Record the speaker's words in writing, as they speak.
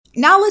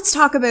Now let's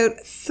talk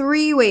about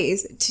 3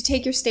 ways to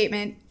take your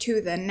statement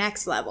to the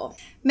next level.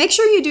 Make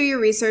sure you do your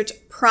research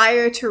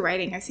prior to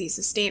writing your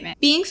thesis statement.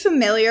 Being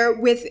familiar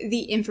with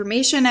the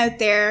information out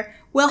there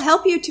will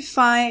help you to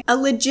find a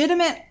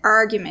legitimate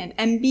argument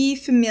and be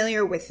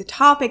familiar with the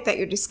topic that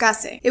you're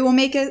discussing. It will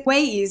make it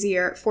way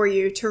easier for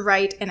you to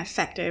write an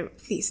effective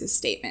thesis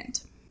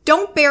statement.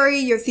 Don't bury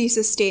your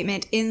thesis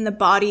statement in the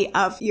body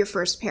of your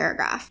first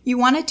paragraph. You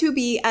want it to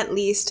be at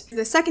least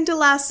the second to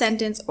last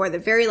sentence or the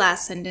very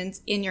last sentence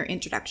in your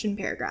introduction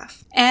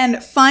paragraph.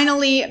 And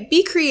finally,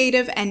 be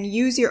creative and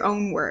use your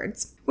own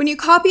words. When you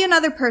copy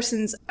another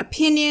person's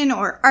opinion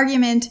or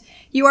argument,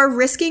 you are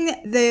risking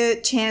the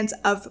chance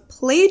of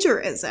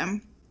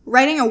plagiarism.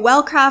 Writing a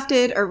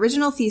well-crafted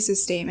original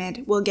thesis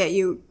statement will get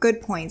you good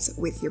points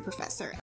with your professor.